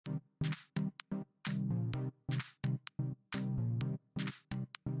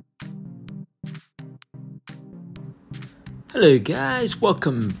Hello guys,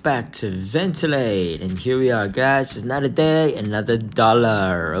 welcome back to Ventilate, and here we are guys. It's another day, another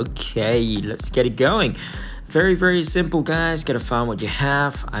dollar. Okay, let's get it going. Very simple guys, gotta find what you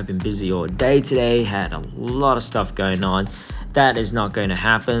have. I've been busy all day today, had a lot of stuff going on. That is not going to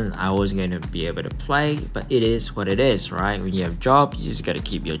happen. I wasn't going to be able to play, but it is what it is, right? When you have a job, you just gotta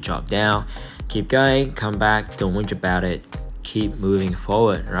keep your job down, keep going, come back, don't whinge about it, keep moving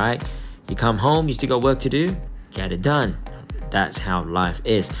forward, right? You come home, you still got work to do, get it done. That's how life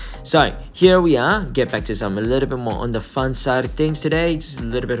is. So here we are, get back to some a little bit more on the fun side of things today. Just a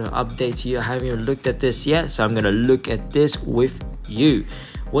little bit of an update to you. I haven't even looked at this yet, so I'm gonna look at this with you.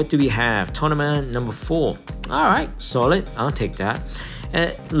 What do we have? Tournament number 4. All right, solid, I'll take that.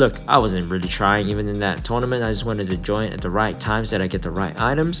 Look, I wasn't really trying even in that tournament. I just wanted to join at the right times that I get the right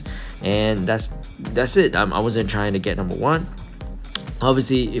items, and that's it. I wasn't trying to get number 1.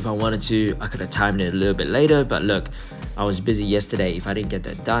 Obviously, if I wanted to, I could have timed it a little bit later, but look, I was busy yesterday. If I didn't get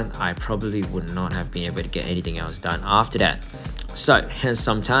that done, I probably would not have been able to get anything else done after that. So hence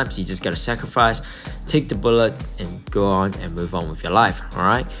sometimes you just gotta sacrifice, take the bullet and go on and move on with your life. All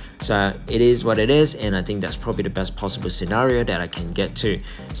right, so it is what it is, and I think that's probably the best possible scenario that I can get to.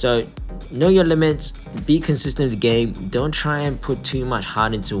 So know your limits, be consistent with the game. Don't try and put too much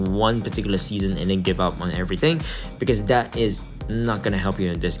heart into one particular season and then give up on everything, because that is not going to help you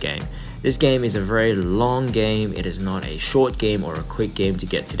in this game. This game is a very long game. It is not a short game or a quick game to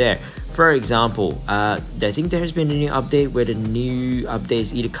get to there. For example, I think there has been a new update where the new update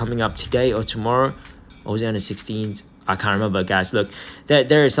is either coming up today or tomorrow, or was it on the 16th? I can't remember guys. Look,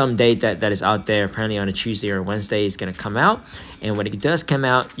 there is some date that is out there. Apparently on a Tuesday or Wednesday it's going to come out, and when it does come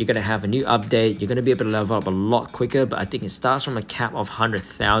out, you're going to have a new update. You're going to be able to level up a lot quicker, but I think it starts from a cap of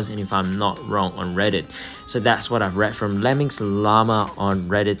 100,000 if I'm not wrong on Reddit. So that's what I've read from Lemmings Llama on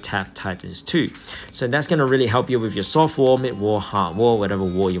Reddit Tap Titans 2. So that's going to really help you with your soft war, mid war, hard war, whatever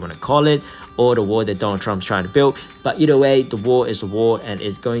war you want to call it, or the war that Donald Trump's trying to build. But either way, the war is a war and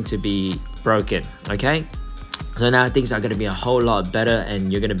it's going to be broken, okay? So now things are going to be a whole lot better,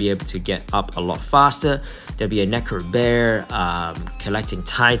 and you're going to be able to get up a lot faster. There'll be a Necro Bear, collecting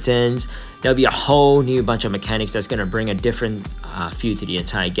Titans. There'll be a whole new bunch of mechanics that's going to bring a different feel to the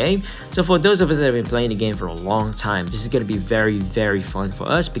entire game. So for those of us that have been playing the game for a long time, this is going to be very fun for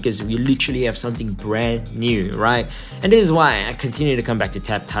us, because we literally have something brand new, right? And this is why I continue to come back to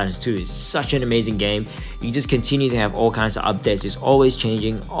Tap Titans 2. It's such an amazing game. You just continue to have all kinds of updates. It's always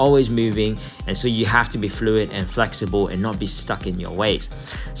changing, always moving, and so you have to be fluid and flexible and not be stuck in your ways.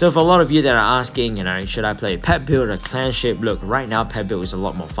 So for a lot of you that are asking, you know, should I play pet build or clanship? Look, right now pet build is a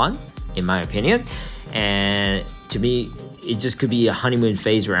lot more fun, in my opinion, and to me it just could be a honeymoon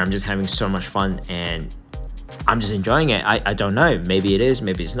phase where I'm just having so much fun and I'm just enjoying it. I don't know, maybe it is,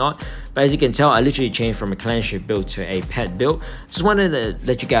 maybe it's not, but as you can tell, I literally changed from a clanship build to a pet build. Just wanted to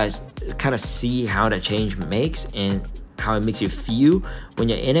let you guys kind of see how that change makes and how it makes you feel when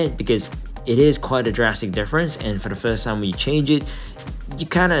you're in it, because it is quite a drastic difference. And for the first time when you change it, you're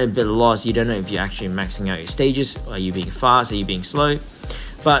kind of a bit lost. You don't know if you're actually maxing out your stages. Are you being fast? Are you being slow?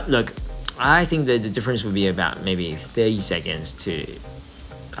 But look, I think that the difference would be about maybe 30 seconds to,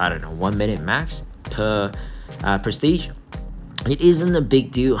 I don't know, 1 minute max per prestige. It isn't a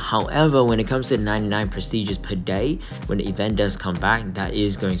big deal. However, when it comes to 99 prestiges per day, when the event does come back, that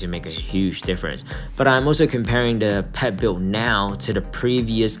is going to make a huge difference. But I'm also comparing the pet build now to the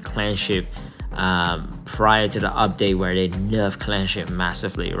previous clanship prior to the update where they nerfed clanship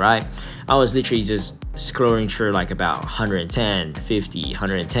massively, right? I was literally just scrolling through like about 110, 50,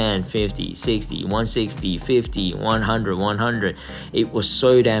 110, 50, 60, 160, 50, 100, 100. It was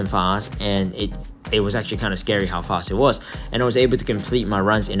so damn fast, and it was actually kind of scary how fast it was. And I was able to complete my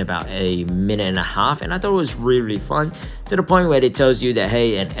runs in about a minute and a half, and I thought it was really fun, to the point where it tells you that,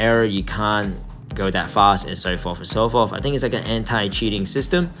 hey, an error, you can't go that fast, and so forth and so forth. I think it's like an anti-cheating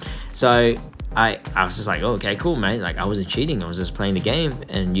system. So I was just like, oh, okay, cool, man. Like, I wasn't cheating, I was just playing the game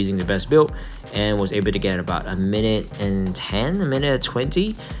and using the best build, and was able to get about a minute and 10, a minute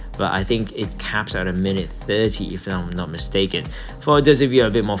 20, but I think it caps at a minute 30 if I'm not mistaken. For those of you who are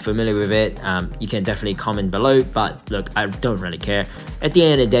a bit more familiar with it, you can definitely comment below, but look, I don't really care. At the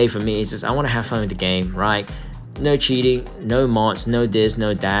end of the day, for me, it's just I want to have fun with the game, right? No cheating, no mods, no this,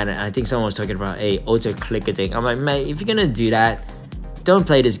 no that. And I think someone was talking about a auto clicker thing. I'm like, mate, if you're gonna do that, don't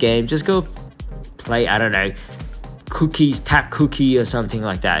play this game. Just go play, I don't know, cookies, tap cookie or something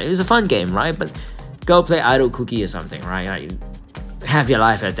like that. It was a fun game, right? But go play idle cookie or something, right? Like, have your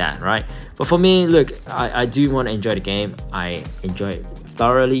life at that, right? But for me, look, I do want to enjoy the game. I enjoy it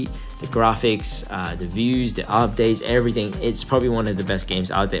thoroughly. the graphics, the views, the updates, everything. It's probably one of the best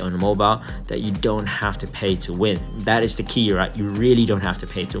games out there on the mobile that you don't have to pay to win. That is the key, right? You really don't have to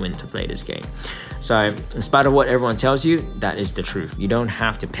pay to win to play this game. So in spite of what everyone tells you, that is the truth. You don't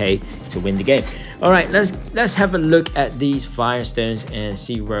have to pay to win the game. All right, let's have a look at these Firestones and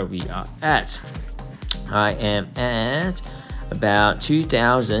see where we are at. I am at about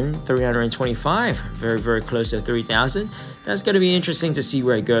 2,325, very close to 3,000. That's going to be interesting to see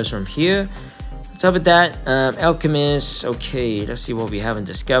where it goes from here. On top of that, Alchemist. Okay, let's see what we haven't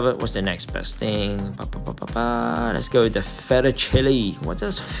discovered. What's the next best thing? Let's go with the feta chili. What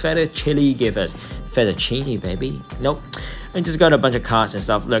does feta chili give us? Fettuccine, baby. Nope. I just got a bunch of cards and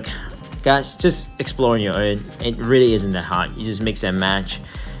stuff. Look, guys, just explore on your own. It really isn't that hard. You just mix and match.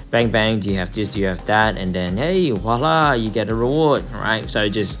 Bang bang, do you have this, do you have that, and then hey, voila, you get a reward. All right, so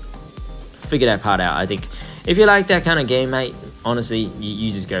just figure that part out. I think if you like that kind of game, mate, honestly,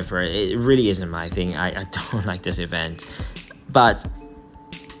 you just go for it. It really isn't my thing. I don't like this event, but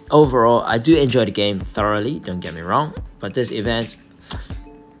overall I do enjoy the game thoroughly, don't get me wrong, but this event,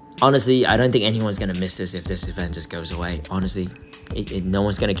 honestly, I don't think anyone's gonna miss this if this event just goes away. Honestly, no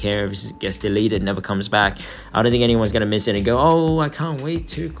one's gonna care if it gets deleted, never comes back. I don't think anyone's gonna miss it and go, oh, I can't wait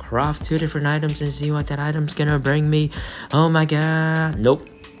to craft 2 different items and see what that item's gonna bring me. Oh my god. Nope,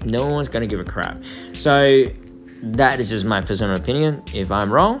 no one's gonna give a crap. So that is just my personal opinion. If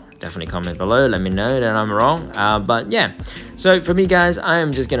I'm wrong, definitely comment below, let me know that I'm wrong. But yeah, so for me, guys, I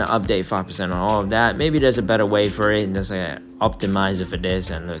am just gonna update 5% on all of that. Maybe there's a better way for it, and there's like an optimizer for this,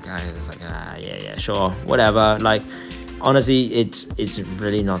 and look, I was like, yeah, sure, whatever. Like, honestly, it's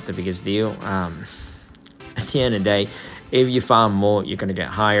really not the biggest deal. At the end of the day, if you farm more, you're gonna get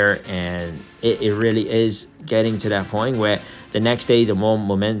higher, and it really is getting to that point where the next day, the more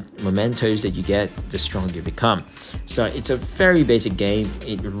mementos that you get, the stronger you become. So it's a very basic game.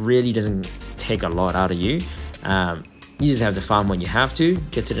 It really doesn't take a lot out of you. You just have to farm when you have to,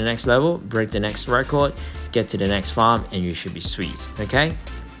 get to the next level, break the next record, get to the next farm, and you should be sweet. Okay,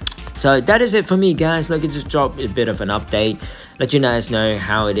 so that is it for me, guys. Like, I just dropped a bit of an update, let you guys know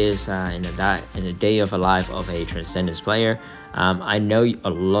how it is in the day of a life of a Transcendence player. I know a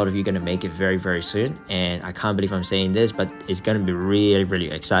lot of you are going to make it very soon, and I can't believe I'm saying this, but it's going to be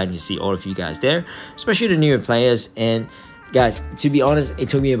really exciting to see all of you guys there, especially the newer players. And guys, to be honest, it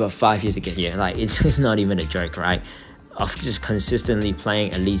took me about 5 years to get here. Like, it's not even a joke, right? Of just consistently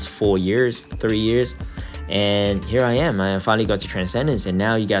playing at least 3 years, and here I am. I finally got to Transcendence, and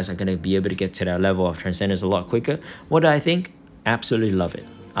now you guys are going to be able to get to that level of Transcendence a lot quicker. What do I think? Absolutely love it.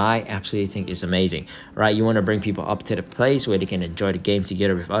 I absolutely think it's amazing, right? You want to bring people up to the place where they can enjoy the game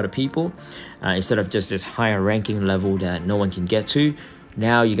together with other people, instead of just this higher ranking level that no one can get to.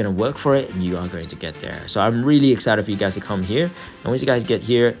 Now you're going to work for it, and you are going to get there. So I'm really excited for you guys to come here, and once you guys get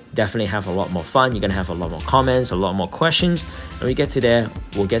here, definitely have a lot more fun. You're going to have a lot more comments, a lot more questions. When we get to there,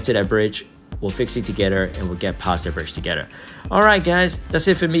 we'll get to that bridge, we'll fix it together, and we'll get past the bridge together. All right, guys, that's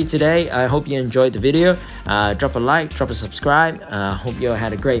it for me today. I hope you enjoyed the video. Drop a like, drop a subscribe. Hope you all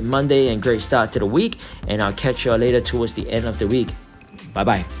had a great Monday and great start to the week, and I'll catch you all later towards the end of the week. Bye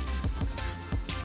bye.